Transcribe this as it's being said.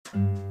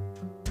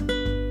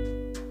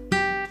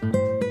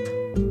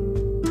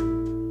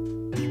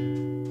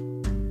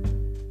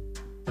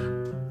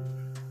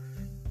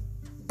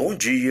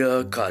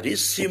dia,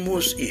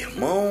 caríssimos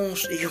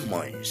irmãos e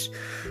irmãs.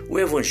 O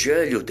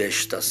Evangelho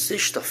desta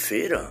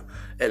sexta-feira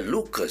é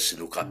Lucas,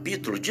 no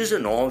capítulo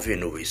 19,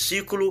 no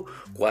versículo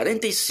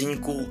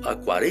 45 a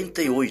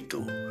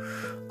 48.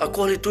 A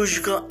cor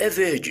litúrgica é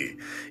verde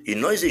e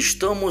nós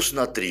estamos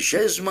na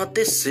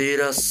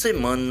 33ª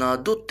semana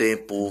do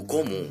tempo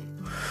comum.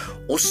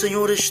 O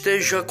Senhor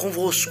esteja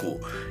convosco,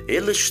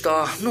 Ele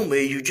está no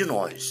meio de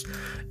nós.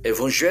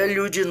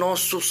 Evangelho de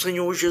nosso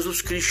Senhor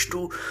Jesus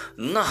Cristo,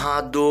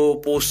 narrado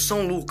por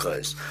São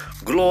Lucas.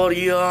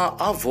 Glória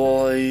a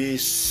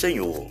vós,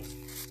 Senhor.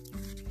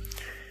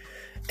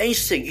 Em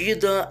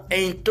seguida,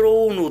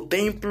 entrou no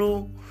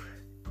templo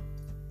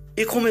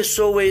e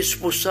começou a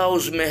expulsar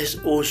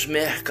os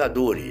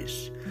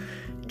mercadores.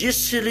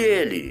 Disse-lhe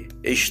ele: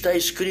 está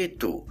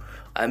escrito,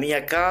 a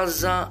minha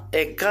casa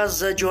é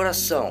casa de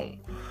oração,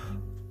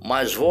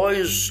 mas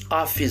vós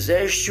a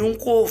fizeste um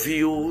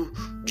covil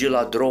de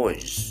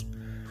ladrões.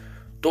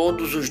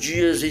 Todos os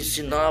dias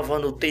ensinava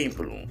no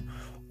templo.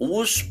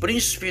 Os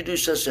príncipes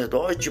dos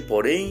sacerdotes,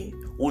 porém,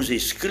 os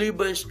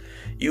escribas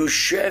e o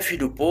chefe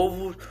do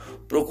povo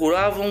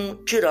procuravam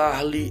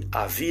tirar-lhe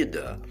a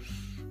vida,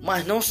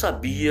 mas não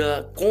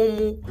sabia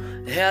como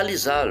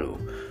realizá-lo,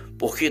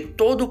 porque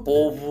todo o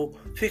povo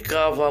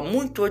ficava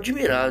muito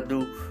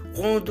admirado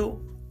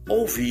quando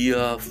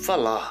ouvia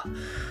falar.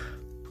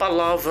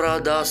 Palavra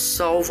da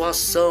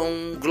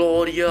salvação,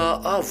 glória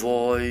a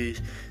vós,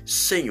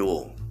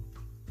 Senhor.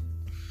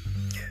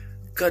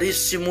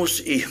 Caríssimos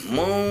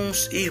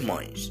irmãos e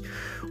irmãs,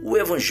 o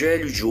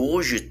Evangelho de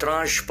hoje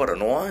traz para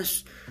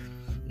nós,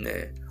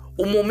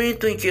 o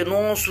momento em que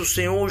nosso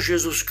Senhor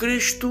Jesus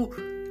Cristo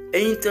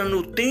entra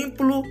no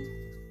templo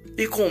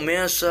e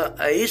começa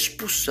a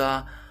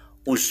expulsar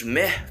os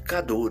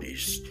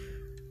mercadores,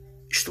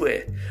 isto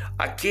é,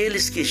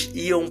 aqueles que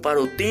iam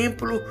para o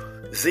templo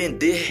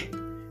vender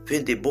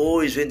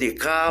bois, vender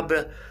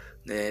cabra,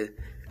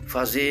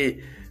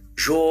 fazer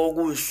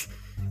jogos.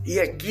 E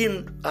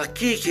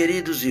aqui,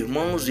 queridos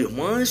irmãos e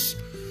irmãs,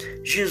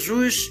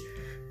 Jesus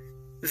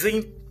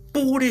vem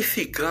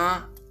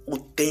purificar o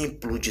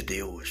templo de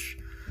Deus.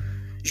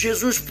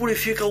 Jesus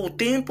purifica o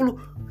templo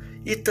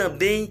e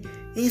também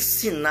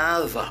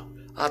ensinava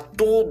a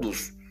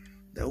todos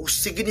o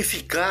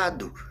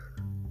significado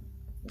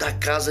da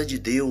casa de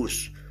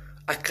Deus.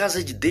 A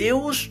casa de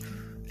Deus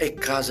é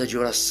casa de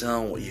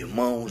oração,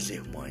 irmãos e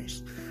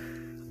irmãs.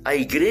 A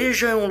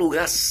igreja é um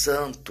lugar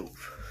santo.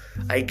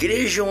 A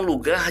igreja é um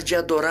lugar de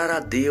adorar a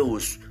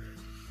Deus,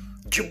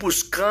 de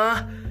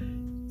buscar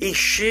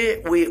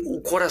encher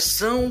o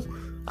coração,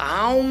 a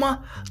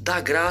alma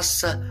da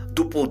graça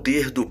do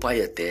poder do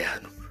Pai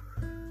Eterno.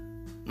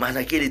 Mas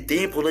naquele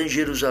tempo, lá em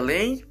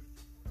Jerusalém,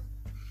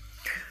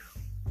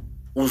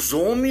 os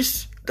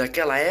homens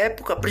daquela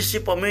época,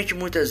 principalmente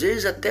muitas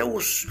vezes até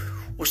os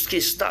que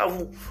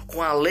estavam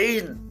com a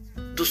lei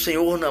do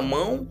Senhor na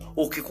mão,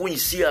 ou que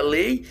conhecia a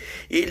lei,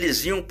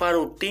 eles iam para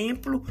o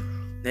templo,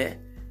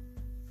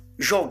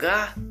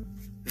 jogar,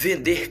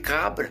 vender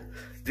cabra,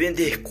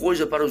 vender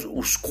coisa para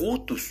os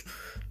cultos,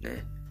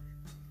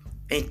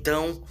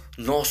 Então,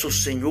 nosso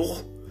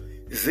Senhor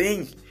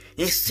vem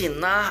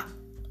ensinar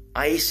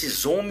a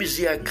esses homens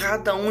e a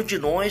cada um de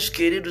nós,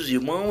 queridos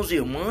irmãos e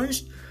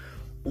irmãs,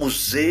 o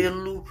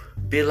zelo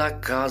pela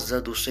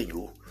casa do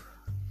Senhor.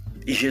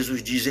 E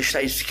Jesus diz,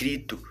 está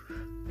escrito,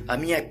 a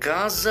minha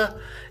casa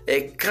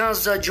é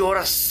casa de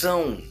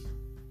oração,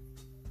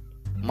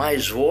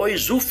 mas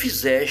vós o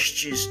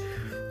fizestes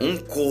um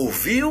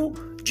covil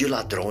de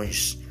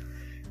ladrões.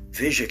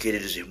 Veja,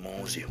 queridos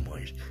irmãos e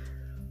irmãs,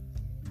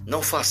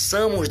 não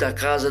façamos da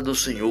casa do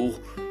Senhor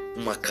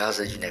uma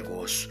casa de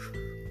negócio.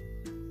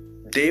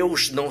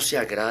 Deus não se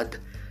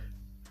agrada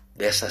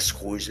dessas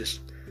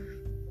coisas.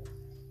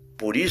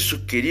 Por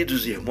isso,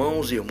 queridos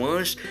irmãos e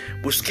irmãs,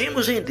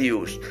 busquemos em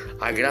Deus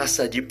a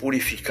graça de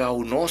purificar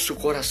o nosso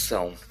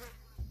coração,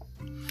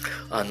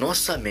 a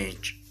nossa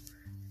mente.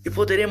 E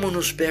poderemos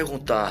nos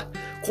perguntar,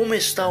 como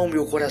está o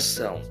meu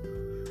coração?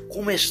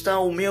 Como está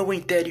o meu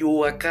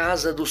interior, a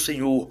casa do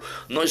Senhor?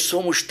 Nós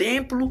somos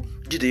templo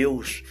de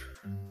Deus.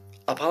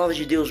 A palavra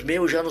de Deus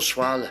mesmo já nos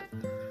fala.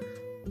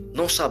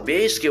 Não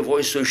sabeis que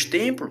vós sois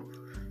templo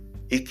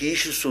e que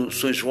isto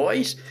sois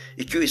vós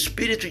e que o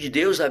Espírito de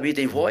Deus habita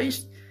em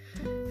vós?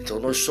 Então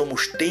nós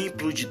somos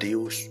templo de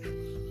Deus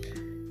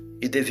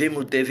e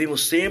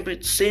devemos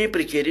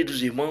sempre,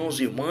 queridos irmãos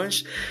e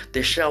irmãs,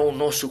 deixar o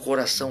nosso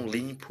coração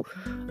limpo,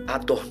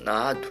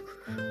 adornado,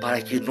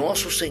 para que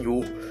nosso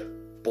Senhor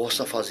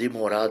possa fazer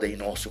morada em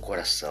nosso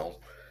coração.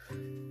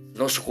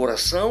 Nosso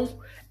coração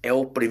é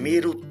o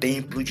primeiro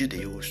templo de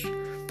Deus.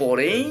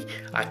 Porém,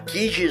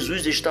 aqui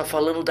Jesus está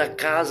falando da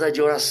casa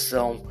de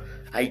oração,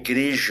 a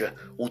igreja,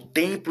 o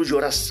templo de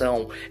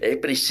oração. É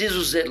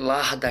preciso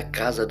zelar da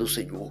casa do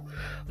Senhor.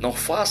 Não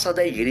faça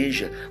da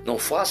igreja, não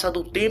faça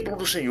do templo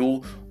do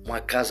Senhor uma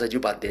casa de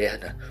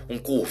baderna, um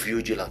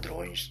covil de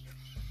ladrões.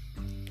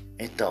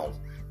 Então,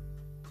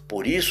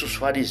 por isso os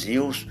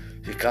fariseus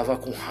ficavam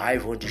com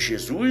raiva de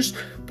Jesus,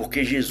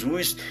 porque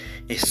Jesus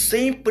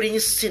sempre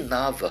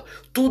ensinava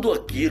tudo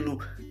aquilo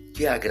que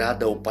que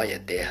agrada ao Pai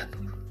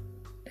Eterno.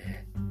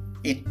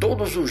 E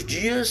todos os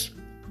dias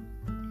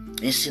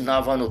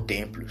ensinava no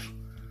templo.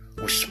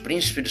 Os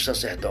príncipes dos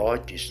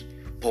sacerdotes,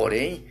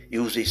 porém, e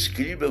os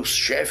escribas, os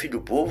chefes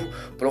do povo,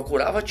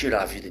 procuravam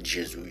tirar a vida de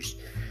Jesus.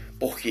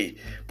 Por quê?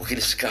 Porque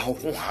eles ficavam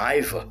com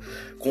raiva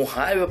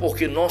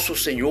porque nosso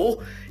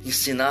Senhor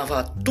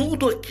ensinava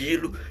tudo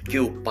aquilo que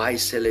o Pai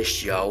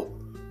Celestial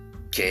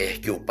quer,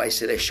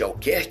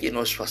 que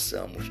nós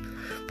façamos.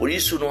 Por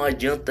isso não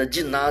adianta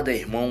de nada,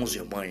 irmãos e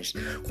irmãs,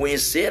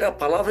 conhecer a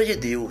palavra de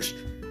Deus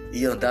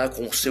e andar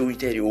com o seu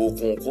interior,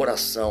 com o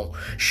coração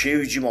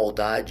cheio de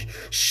maldade,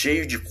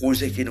 cheio de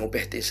coisa que não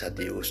pertence a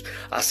Deus.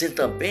 Assim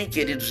também,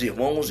 queridos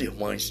irmãos e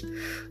irmãs,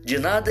 de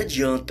nada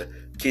adianta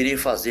querer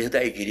fazer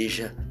da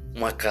igreja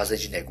uma casa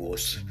de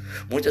negócio.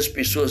 Muitas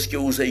pessoas que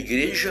usam a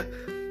igreja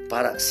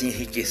para se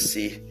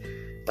enriquecer,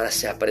 para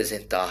se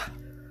apresentar,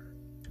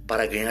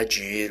 para ganhar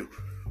dinheiro,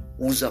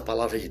 usa a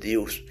palavra de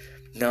Deus.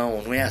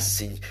 Não é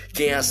assim.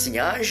 Quem assim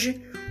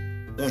age,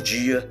 um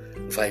dia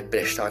vai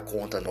prestar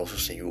conta a nosso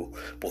Senhor,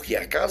 porque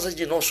a casa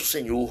de nosso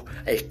Senhor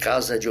é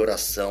casa de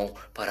oração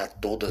para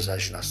todas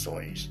as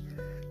nações.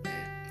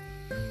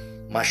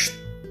 Mas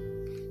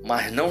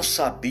não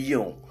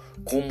sabiam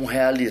como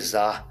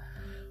realizar,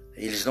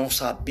 eles não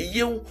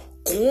sabiam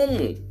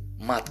como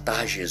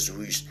matar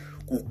Jesus,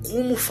 o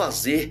como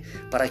fazer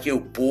para que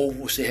o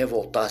povo se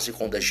revoltasse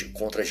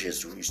contra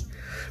Jesus.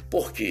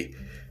 Por quê?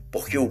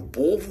 Porque o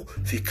povo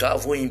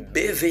ficava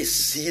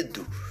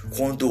embevecido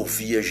quando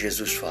ouvia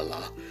Jesus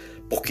falar.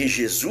 Porque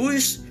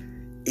Jesus,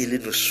 ele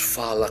nos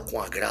fala com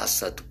a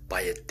graça do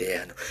Pai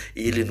Eterno,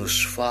 ele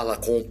nos fala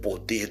com o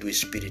poder do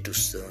Espírito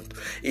Santo,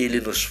 ele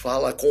nos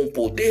fala com o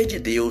poder de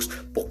Deus,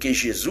 porque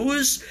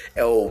Jesus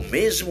é o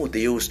mesmo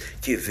Deus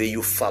que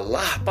veio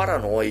falar para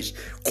nós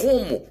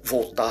como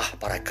voltar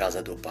para a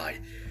casa do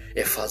Pai.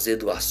 É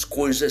fazendo as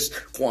coisas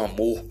com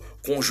amor,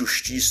 com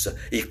justiça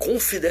e com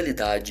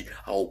fidelidade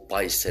ao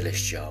Pai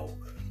Celestial.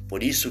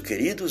 Por isso,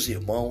 queridos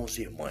irmãos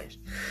e irmãs,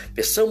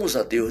 peçamos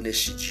a Deus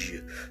neste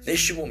dia,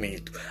 neste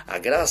momento, a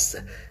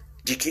graça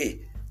de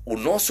que o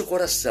nosso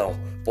coração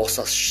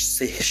possa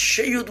ser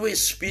cheio do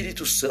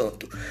Espírito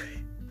Santo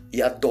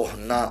e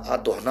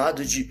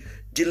adornado de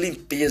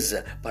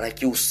limpeza, para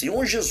que o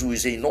Senhor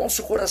Jesus em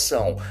nosso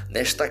coração,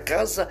 nesta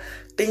casa,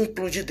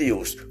 templo de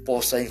Deus,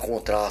 possa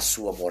encontrar a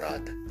sua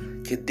morada.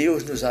 Que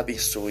Deus nos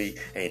abençoe,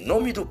 em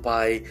nome do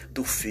Pai,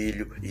 do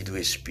Filho e do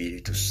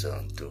Espírito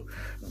Santo.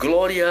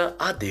 Glória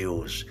a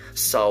Deus.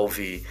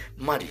 Salve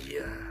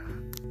Maria.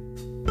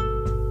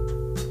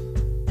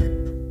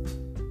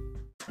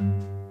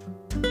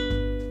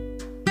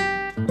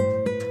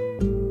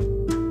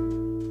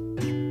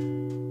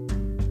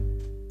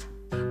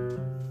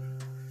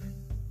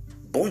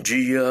 Bom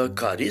dia,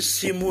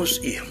 caríssimos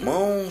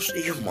irmãos e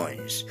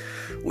irmãs.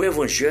 O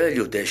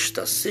Evangelho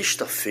desta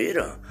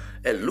sexta-feira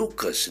é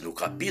Lucas, no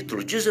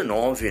capítulo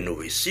 19, no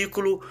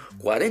versículo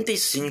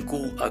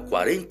 45 a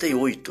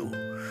 48.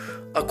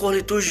 A cor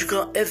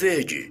litúrgica é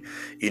verde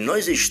e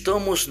nós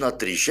estamos na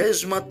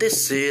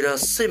 33ª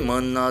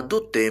semana do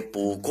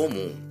tempo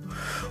comum.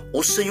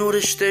 O Senhor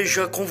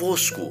esteja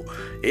convosco,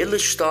 Ele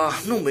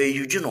está no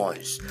meio de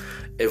nós.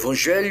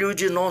 Evangelho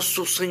de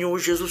nosso Senhor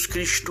Jesus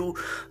Cristo,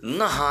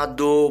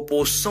 narrado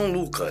por São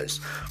Lucas.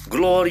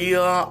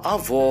 Glória a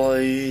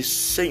vós,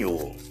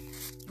 Senhor.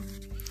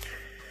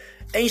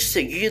 Em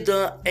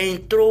seguida,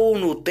 entrou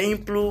no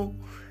templo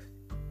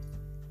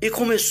e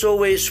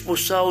começou a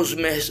expulsar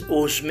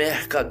os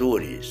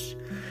mercadores.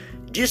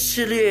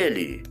 Disse-lhe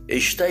ele: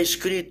 está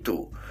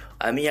escrito,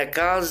 a minha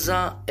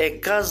casa é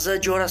casa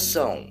de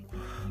oração,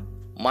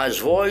 mas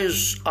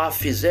vós a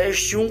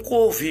fizeste um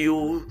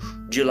covil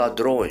de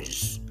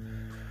ladrões.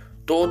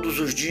 Todos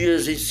os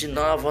dias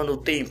ensinava no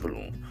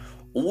templo.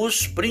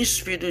 Os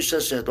príncipes dos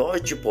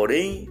sacerdotes,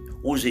 porém,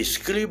 os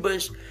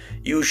escribas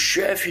e os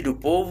chefes do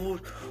povo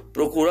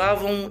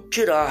procuravam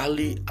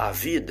tirar-lhe a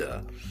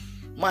vida,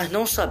 mas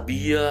não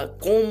sabia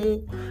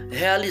como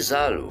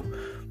realizá-lo,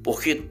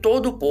 porque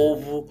todo o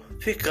povo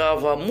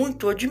ficava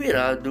muito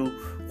admirado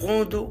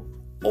quando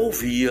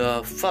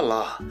ouvia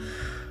falar.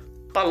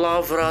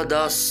 Palavra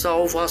da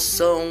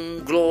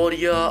salvação,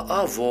 glória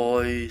a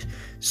vós,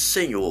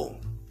 Senhor.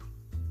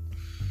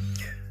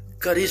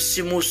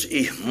 Caríssimos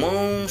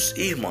irmãos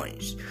e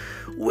irmãs,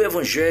 o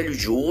Evangelho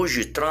de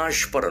hoje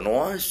traz para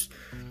nós,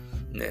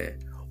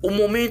 o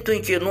momento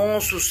em que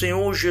nosso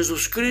Senhor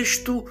Jesus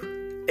Cristo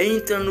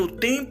entra no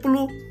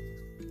templo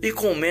e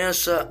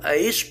começa a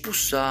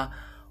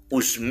expulsar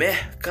os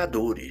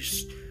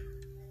mercadores,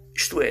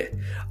 isto é,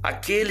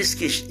 aqueles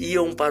que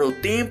iam para o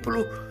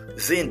templo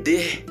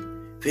vender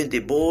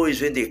bois,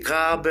 vender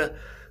cabra,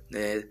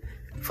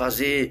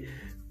 fazer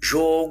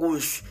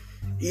jogos.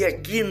 E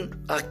aqui,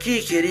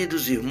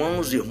 queridos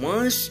irmãos e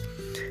irmãs,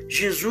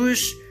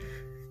 Jesus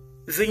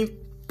vem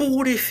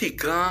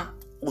purificar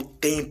o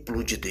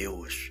templo de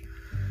Deus.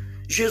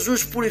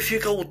 Jesus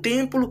purifica o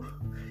templo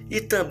e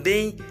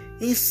também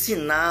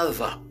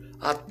ensinava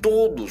a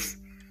todos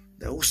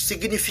o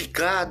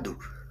significado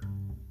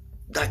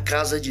da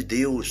casa de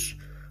Deus.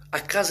 A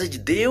casa de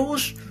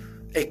Deus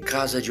é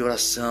casa de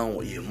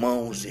oração,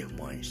 irmãos e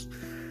irmãs.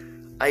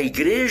 A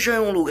igreja é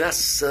um lugar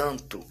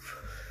santo.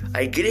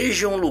 A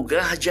igreja é um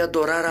lugar de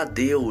adorar a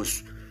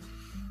Deus,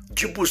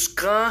 de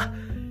buscar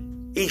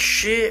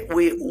encher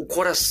o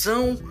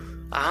coração,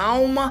 a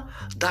alma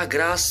da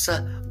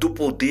graça, do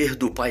poder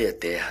do Pai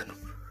Eterno.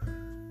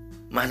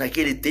 Mas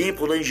naquele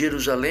tempo, lá em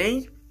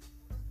Jerusalém,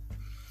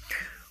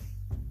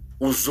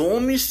 os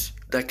homens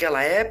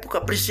daquela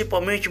época,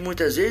 principalmente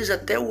muitas vezes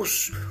até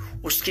os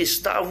que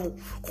estavam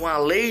com a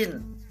lei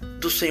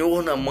do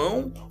Senhor na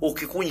mão, ou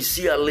que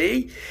conhecia a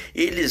lei,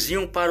 eles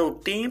iam para o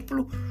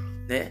templo,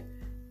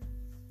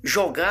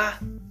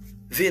 jogar,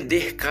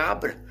 vender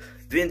cabra,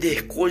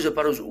 vender coisa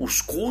para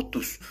os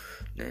cultos,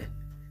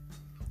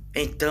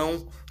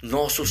 Então,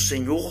 nosso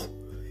Senhor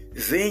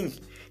vem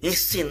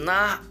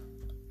ensinar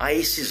a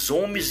esses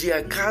homens e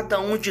a cada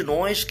um de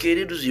nós,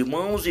 queridos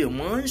irmãos e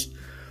irmãs,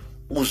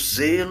 o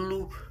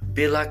zelo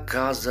pela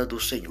casa do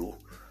Senhor.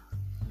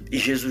 E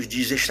Jesus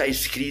diz, está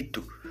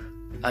escrito,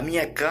 a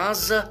minha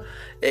casa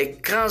é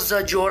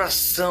casa de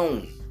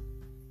oração,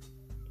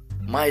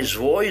 mas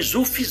vós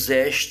o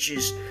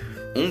fizestes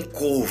um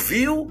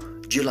covil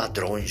de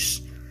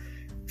ladrões.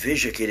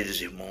 Veja,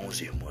 queridos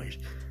irmãos e irmãs,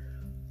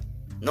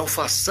 não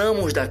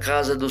façamos da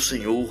casa do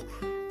Senhor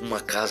uma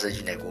casa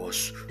de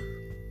negócio.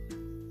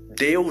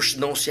 Deus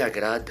não se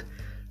agrada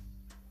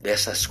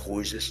dessas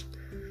coisas.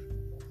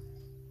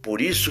 Por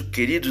isso,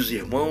 queridos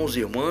irmãos e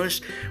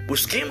irmãs,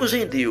 busquemos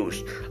em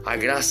Deus a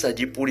graça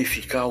de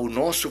purificar o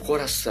nosso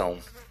coração,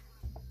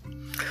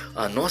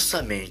 a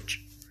nossa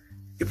mente.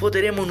 E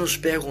poderemos nos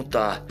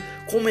perguntar,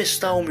 como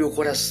está o meu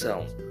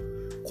coração?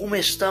 Como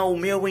está o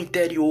meu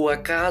interior, a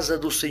casa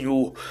do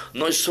Senhor?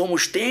 Nós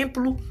somos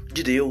templo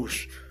de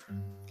Deus.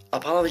 A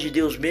palavra de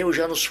Deus mesmo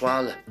já nos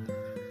fala.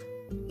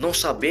 Não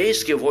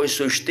sabeis que vós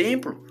sois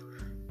templo?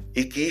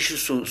 E que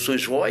isto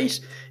sois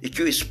vós? E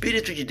que o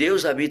Espírito de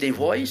Deus habita em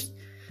vós?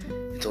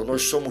 Então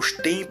nós somos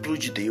templo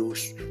de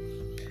Deus.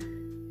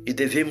 E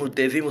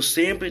devemos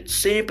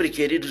sempre,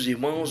 queridos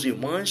irmãos e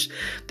irmãs,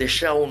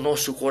 deixar o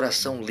nosso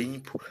coração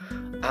limpo,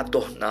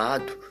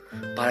 adornado,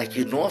 para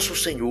que nosso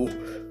Senhor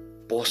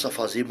possa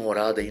fazer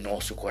morada em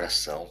nosso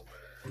coração.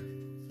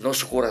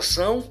 Nosso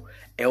coração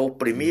é o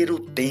primeiro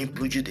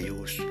templo de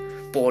Deus.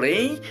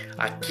 Porém,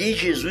 aqui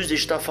Jesus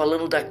está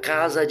falando da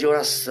casa de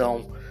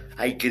oração,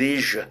 a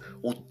igreja,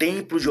 o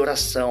templo de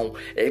oração.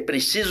 É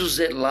preciso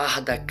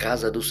zelar da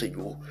casa do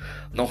Senhor.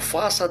 Não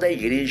faça da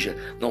igreja,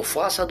 não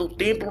faça do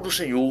templo do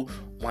Senhor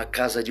uma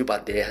casa de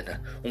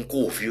baderna, um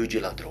covil de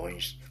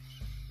ladrões.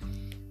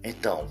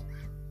 Então,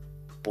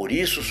 por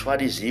isso os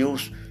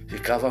fariseus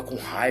ficavam com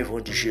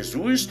raiva de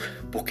Jesus,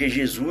 porque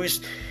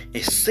Jesus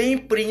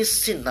sempre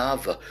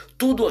ensinava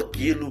tudo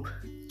aquilo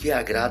que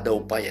agrada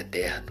ao Pai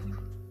Eterno.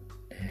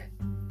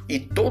 E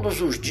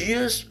todos os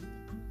dias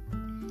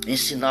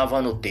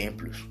ensinava no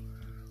templo.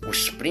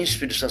 Os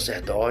príncipes dos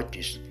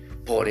sacerdotes,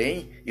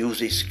 porém, e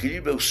os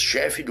escribas, os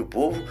chefes do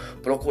povo,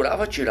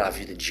 procuravam tirar a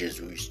vida de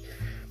Jesus.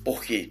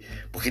 Por quê?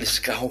 Porque eles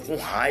ficavam com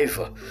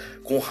raiva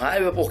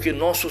porque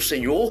nosso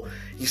Senhor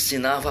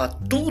ensinava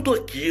tudo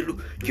aquilo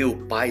que o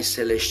Pai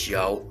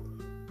Celestial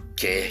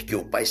quer,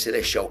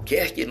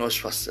 que nós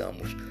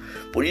façamos.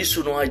 Por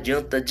isso não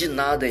adianta de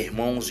nada,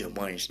 irmãos e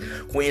irmãs,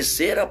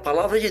 conhecer a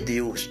palavra de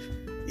Deus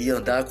e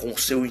andar com o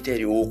seu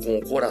interior, com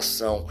o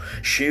coração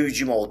cheio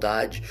de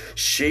maldade,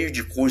 cheio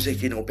de coisa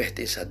que não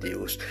pertence a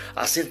Deus.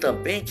 Assim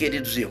também,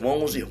 queridos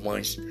irmãos e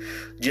irmãs,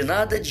 de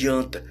nada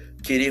adianta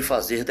querer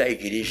fazer da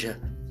igreja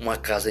uma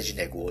casa de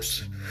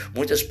negócio.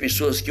 Muitas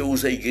pessoas que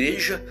usam a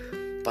igreja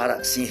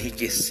para se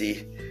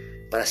enriquecer,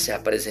 para se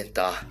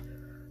apresentar,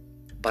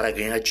 para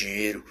ganhar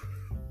dinheiro,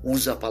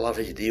 usa a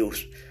palavra de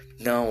Deus.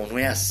 Não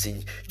é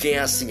assim. Quem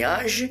assim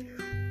age,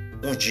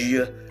 um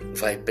dia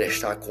vai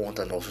prestar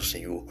conta a nosso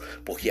Senhor,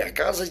 porque a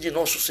casa de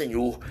nosso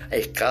Senhor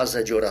é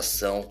casa de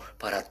oração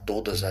para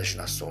todas as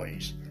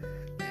nações.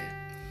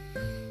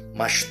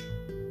 Mas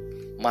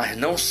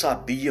não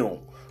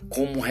sabiam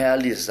como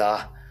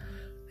realizar,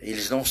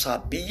 eles não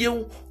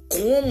sabiam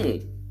como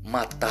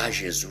matar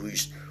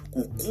Jesus,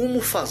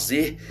 como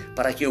fazer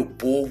para que o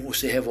povo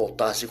se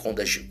revoltasse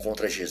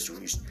contra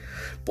Jesus.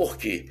 Por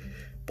quê?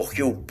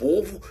 Porque o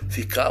povo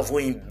ficava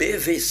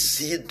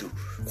embevecido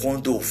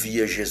quando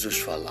ouvia Jesus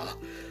falar.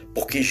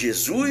 Porque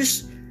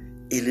Jesus,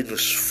 ele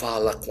nos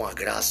fala com a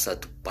graça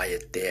do Pai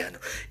Eterno.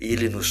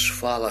 Ele nos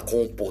fala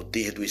com o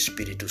poder do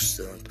Espírito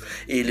Santo.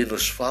 Ele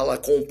nos fala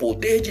com o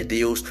poder de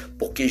Deus.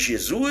 Porque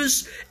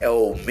Jesus é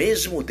o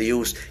mesmo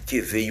Deus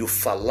que veio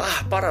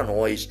falar para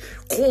nós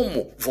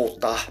como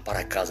voltar para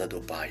a casa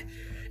do Pai.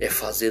 É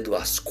fazendo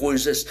as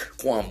coisas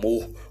com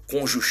amor,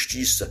 com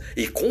justiça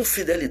e com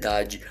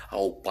fidelidade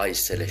ao Pai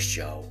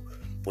Celestial.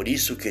 Por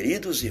isso,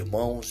 queridos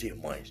irmãos e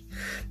irmãs,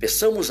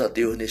 peçamos a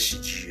Deus neste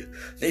dia,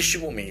 neste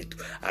momento,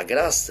 a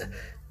graça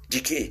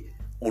de que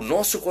o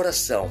nosso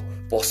coração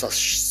possa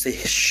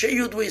ser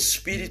cheio do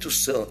Espírito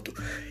Santo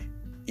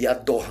e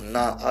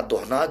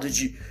adornado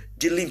de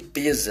de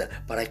limpeza,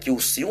 para que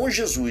o Senhor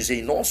Jesus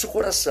em nosso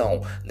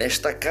coração,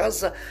 nesta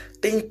casa,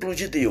 templo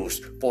de Deus,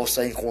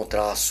 possa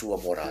encontrar a sua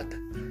morada.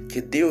 Que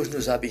Deus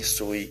nos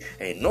abençoe,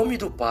 em nome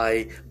do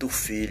Pai, do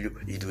Filho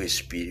e do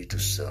Espírito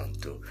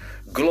Santo.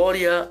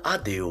 Glória a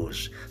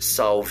Deus.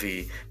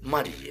 Salve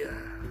Maria.